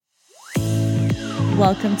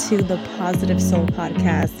welcome to the Positive Soul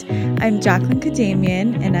Podcast. I'm Jacqueline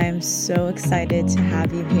Kadamian, and I'm so excited to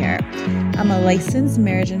have you here. I'm a licensed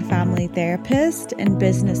marriage and family therapist and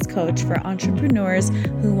business coach for entrepreneurs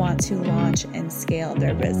who want to launch and scale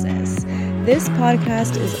their business. This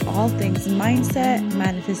podcast is all things mindset,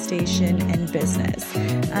 manifestation, and business.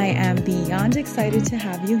 I am beyond excited to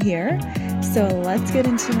have you here, so let's get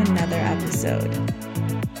into another episode.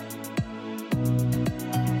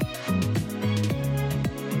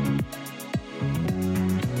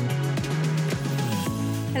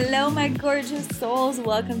 Hello, my gorgeous souls.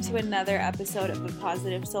 Welcome to another episode of the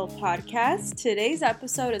Positive Soul Podcast. Today's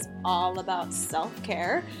episode is all about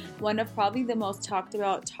self-care, one of probably the most talked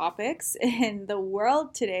about topics in the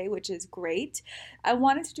world today, which is great. I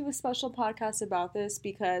wanted to do a special podcast about this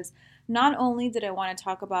because not only did I want to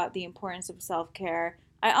talk about the importance of self-care,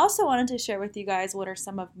 I also wanted to share with you guys what are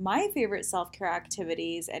some of my favorite self-care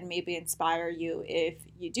activities and maybe inspire you if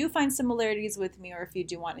you do find similarities with me or if you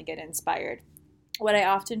do want to get inspired. What I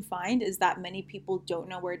often find is that many people don't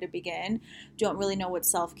know where to begin, don't really know what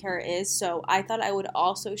self-care is. So I thought I would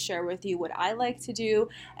also share with you what I like to do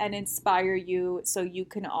and inspire you so you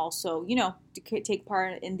can also, take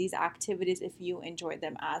part in these activities if you enjoy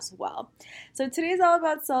them as well. So today's all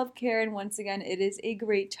about self-care. And once again, it is a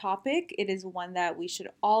great topic. It is one that we should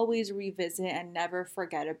always revisit and never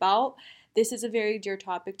forget about. This is a very dear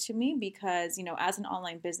topic to me because, as an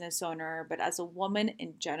online business owner, but as a woman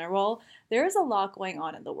in general, there is a lot going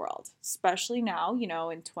on in the world, especially now,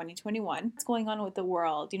 in 2021. What's going on with the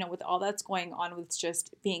world, with all that's going on with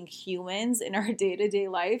just being humans in our day-to-day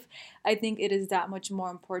life, I think it is that much more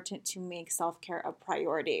important to make self-care a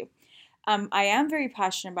priority. I am very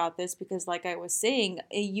passionate about this because, like I was saying,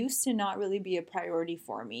 it used to not really be a priority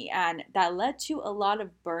for me. And that led to a lot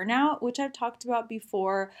of burnout, which I've talked about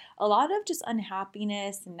before, a lot of just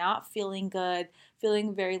unhappiness, not feeling good,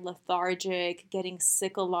 feeling very lethargic, getting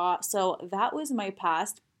sick a lot. So that was my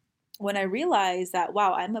past. When I realized that,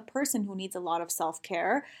 wow, I'm a person who needs a lot of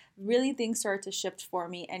self-care, really things started to shift for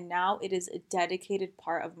me. And now it is a dedicated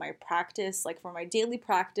part of my practice. Like for my daily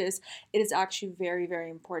practice, it is actually very, very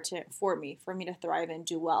important for me to thrive and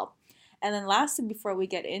do well. And then lastly, before we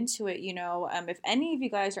get into it, if any of you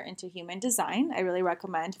guys are into human design, I really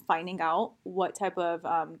recommend finding out what type of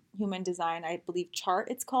human design, I believe chart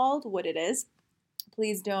it's called, what it is.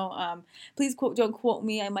 Please don't quote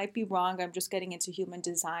me. I might be wrong. I'm just getting into human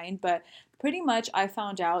design, but pretty much I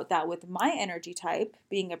found out that with my energy type,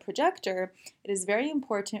 being a projector, it is very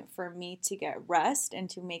important for me to get rest and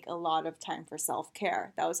to make a lot of time for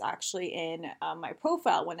self-care. That was actually in my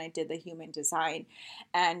profile when I did the human design.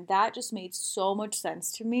 And that just made so much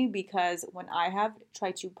sense to me because when I have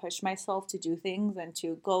tried to push myself to do things and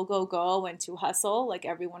to go and to hustle like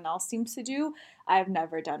everyone else seems to do, I've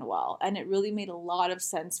never done well. And it really made a lot of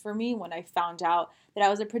sense for me when I found out that I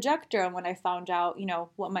was a projector and when I found out,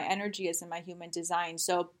 what my energy is in my human design.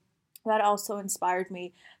 So that also inspired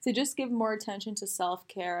me to just give more attention to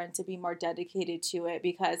self-care and to be more dedicated to it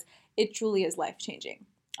because it truly is life-changing.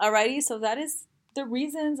 Alrighty, so that is the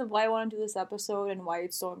reasons of why I want to do this episode and why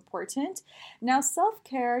it's so important. Now,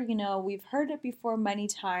 self-care, we've heard it before many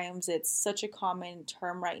times. It's such a common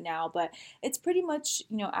term right now, but it's pretty much,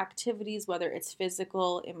 activities, whether it's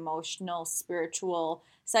physical, emotional, spiritual,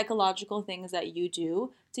 psychological things that you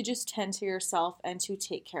do to just tend to yourself and to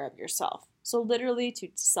take care of yourself. So literally to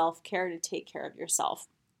self-care, to take care of yourself.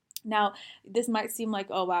 Now, this might seem like,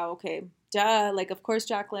 oh, wow, okay, duh, like, of course,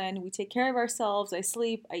 Jacqueline, we take care of ourselves. I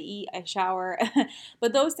sleep, I eat, I shower.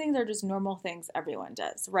 But those things are just normal things everyone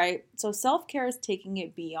does, right? So self-care is taking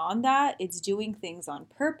it beyond that. It's doing things on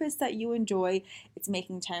purpose that you enjoy. It's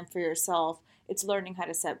making time for yourself. It's learning how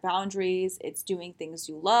to set boundaries. It's doing things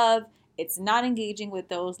you love. It's not engaging with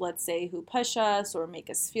those, let's say, who push us or make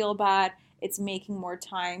us feel bad. It's making more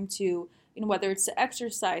time to, whether it's to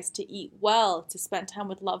exercise, to eat well, to spend time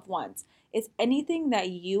with loved ones. It's anything that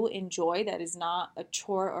you enjoy that is not a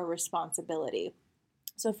chore or responsibility.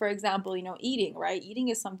 So for example, eating, right? Eating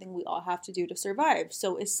is something we all have to do to survive.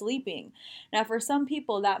 So is sleeping. Now, for some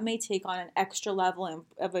people, that may take on an extra level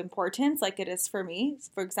of importance like it is for me.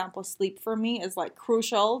 For example, sleep for me is like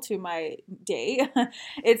crucial to my day.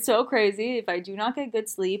 It's so crazy. If I do not get good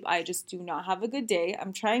sleep, I just do not have a good day.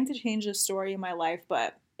 I'm trying to change the story in my life,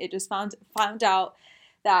 but it just found out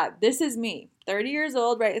that this is me. 30 years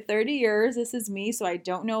old, right? 30 years, this is me. So I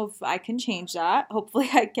don't know if I can change that. Hopefully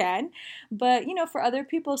I can. But, for other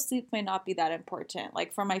people, sleep may not be that important.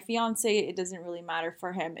 Like for my fiance, it doesn't really matter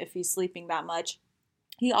for him if he's sleeping that much.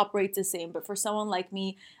 He operates the same. But for someone like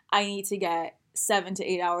me, I need to get 7 to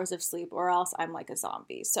 8 hours of sleep or else I'm like a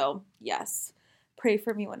zombie. So yes, pray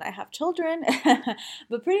for me when I have children.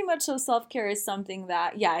 But pretty much, so self-care is something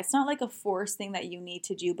that, yeah, it's not like a forced thing that you need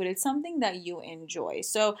to do, but it's something that you enjoy.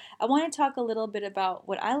 So I want to talk a little bit about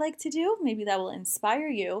what I like to do. Maybe that will inspire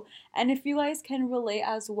you. And if you guys can relate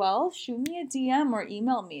as well, shoot me a DM or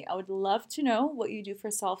email me. I would love to know what you do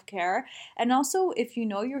for self-care. And also, if you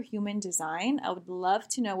know your human design, I would love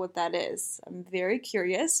to know what that is. I'm very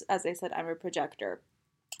curious. As I said, I'm a projector.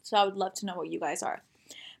 So I would love to know what you guys are.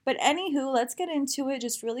 But anywho, let's get into it.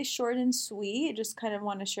 Just really short and sweet. Just kind of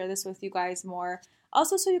want to share this with you guys more.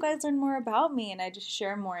 Also, so you guys learn more about me and I just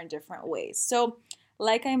share more in different ways. So,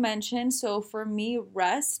 like I mentioned, so for me,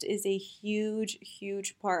 rest is a huge,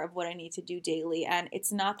 huge part of what I need to do daily. And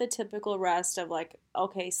it's not the typical rest of like,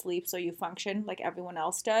 okay, sleep so you function like everyone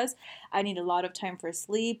else does. I need a lot of time for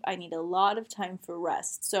sleep. I need a lot of time for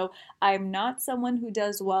rest. So I'm not someone who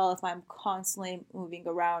does well if I'm constantly moving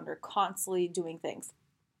around or constantly doing things.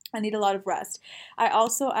 I need a lot of rest. I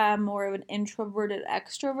also am more of an introverted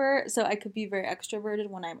extrovert, so I could be very extroverted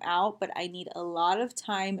when I'm out, but I need a lot of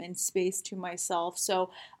time and space to myself.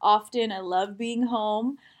 So often I love being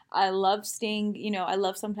home. I love staying, I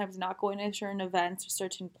love sometimes not going to certain events or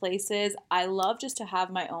certain places. I love just to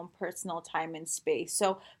have my own personal time and space.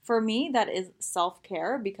 So for me, that is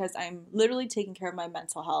self-care because I'm literally taking care of my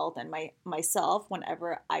mental health and myself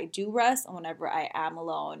whenever I do rest and whenever I am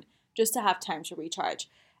alone, just to have time to recharge,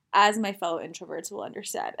 as my fellow introverts will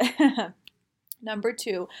understand. Number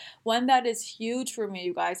two, one that is huge for me,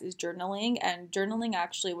 you guys, is journaling. And journaling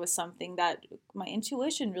actually was something that my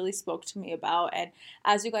intuition really spoke to me about. And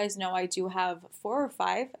as you guys know, I do have 4 or 5,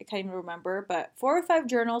 I can't even remember, but 4 or 5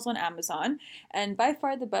 journals on Amazon. And by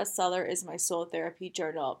far the best seller is my Soul Therapy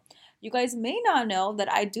Journal. You guys may not know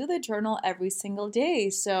that I do the journal every single day.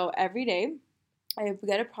 So every day, I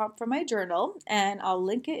get a prompt from my journal and I'll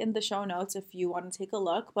link it in the show notes if you want to take a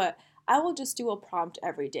look, but I will just do a prompt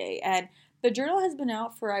every day. And the journal has been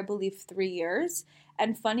out for, I believe, 3 years.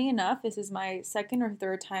 And funny enough, this is my second or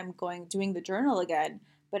third time doing the journal again.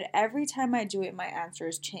 But every time I do it, my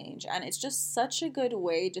answers change. And it's just such a good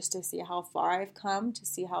way just to see how far I've come, to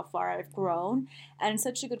see how far I've grown. And it's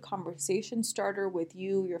such a good conversation starter with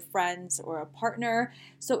you, your friends, or a partner.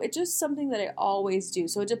 So it's just something that I always do.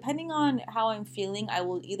 So depending on how I'm feeling, I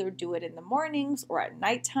will either do it in the mornings or at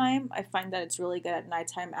nighttime. I find that it's really good at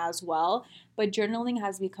nighttime as well. But journaling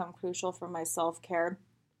has become crucial for my self-care.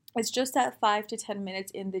 It's just that 5 to 10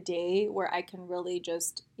 minutes in the day where I can really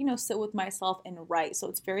just, sit with myself and write. So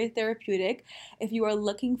it's very therapeutic. If you are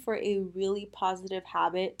looking for a really positive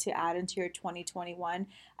habit to add into your 2021,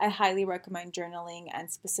 I highly recommend journaling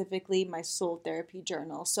and specifically my Soul Therapy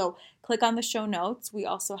Journal. So click on the show notes. We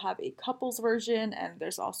also have a couples version and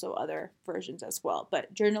there's also other versions as well.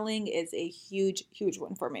 But journaling is a huge, huge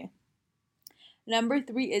one for me. Number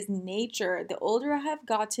 3 is nature. The older I have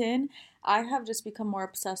gotten, I have just become more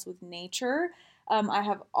obsessed with nature. I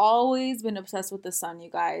have always been obsessed with the sun, you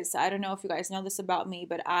guys. I don't know if you guys know this about me,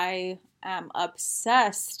 but I am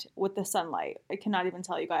obsessed with the sunlight. I cannot even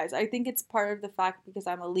tell you guys. I think it's part of the fact because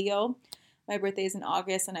I'm a Leo. My birthday is in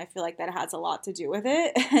August, and I feel like that has a lot to do with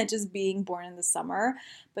it, just being born in the summer.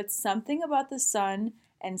 But something about the sun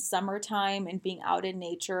and summertime and being out in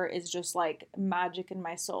nature is just like magic in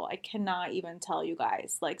my soul. I cannot even tell you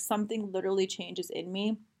guys. Like something literally changes in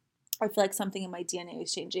me. I feel like something in my DNA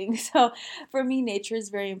is changing. So for me, nature is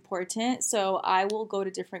very important. So I will go to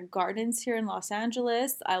different gardens here in Los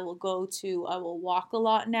Angeles. I will walk a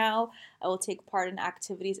lot now. I will take part in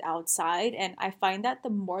activities outside. And I find that the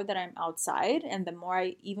more that I'm outside and the more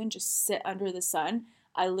I even just sit under the sun,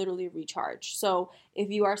 I literally recharge. So if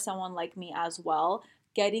you are someone like me as well,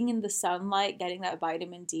 getting in the sunlight, getting that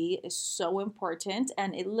vitamin D is so important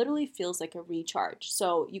and it literally feels like a recharge.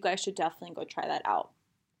 So you guys should definitely go try that out.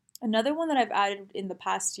 Another one that I've added in the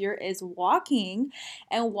past year is walking,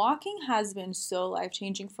 and walking has been so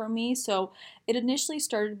life-changing for me. So it initially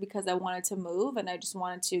started because I wanted to move and I just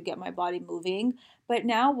wanted to get my body moving, but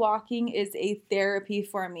now walking is a therapy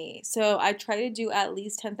for me. So I try to do at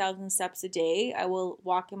least 10,000 steps a day. I will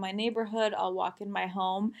walk in my neighborhood, I'll walk in my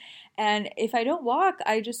home, and if I don't walk,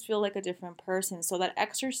 I just feel like a different person. So that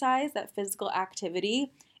exercise, that physical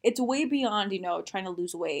activity, it's way beyond, trying to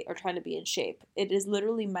lose weight or trying to be in shape. It is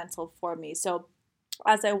literally mental for me. So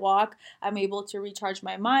as I walk, I'm able to recharge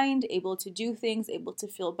my mind, able to do things, able to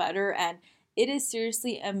feel better. And it is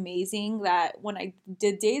seriously amazing that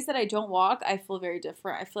the days that I don't walk, I feel very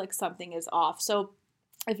different. I feel like something is off. So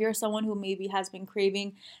if you're someone who maybe has been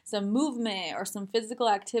craving some movement or some physical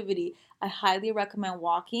activity, I highly recommend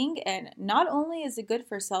walking. And not only is it good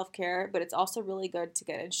for self-care, but it's also really good to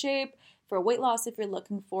get in shape, for weight loss if you're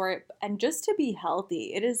looking for it, and just to be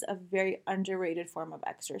healthy. It is a very underrated form of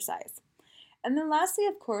exercise. And then lastly,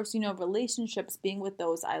 of course, relationships, being with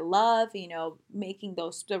those I love, making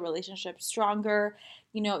the relationships stronger.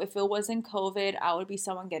 If it wasn't COVID, I would be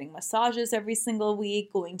someone getting massages every single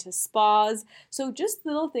week, going to spas. So just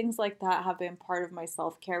little things like that have been part of my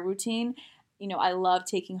self-care routine. I love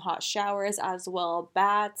taking hot showers as well,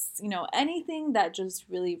 baths, anything that just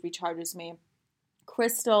really recharges me.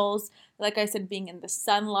 Crystals, like I said, being in the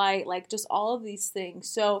sunlight, like just all of these things.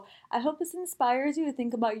 So I hope this inspires you to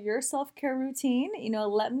think about your self-care routine.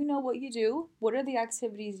 Let me know what you do, what are the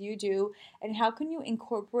activities you do, and how can you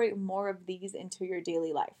incorporate more of these into your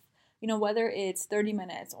daily life. Whether it's 30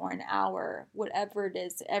 minutes or an hour, whatever it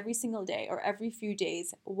is, every single day or every few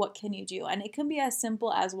days, what can you do? And it can be as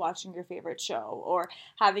simple as watching your favorite show, or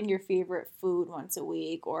having your favorite food once a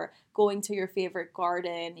week, or going to your favorite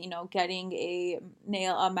garden, getting a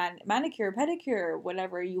manicure, pedicure,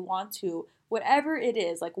 whatever you want to, whatever it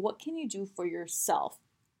is, like what can you do for yourself?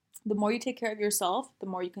 The more you take care of yourself, the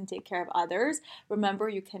more you can take care of others. Remember,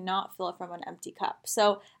 you cannot fill from an empty cup.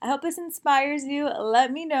 So I hope this inspires you.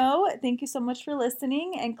 Let me know. Thank you so much for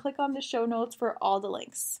listening, and click on the show notes for all the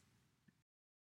links.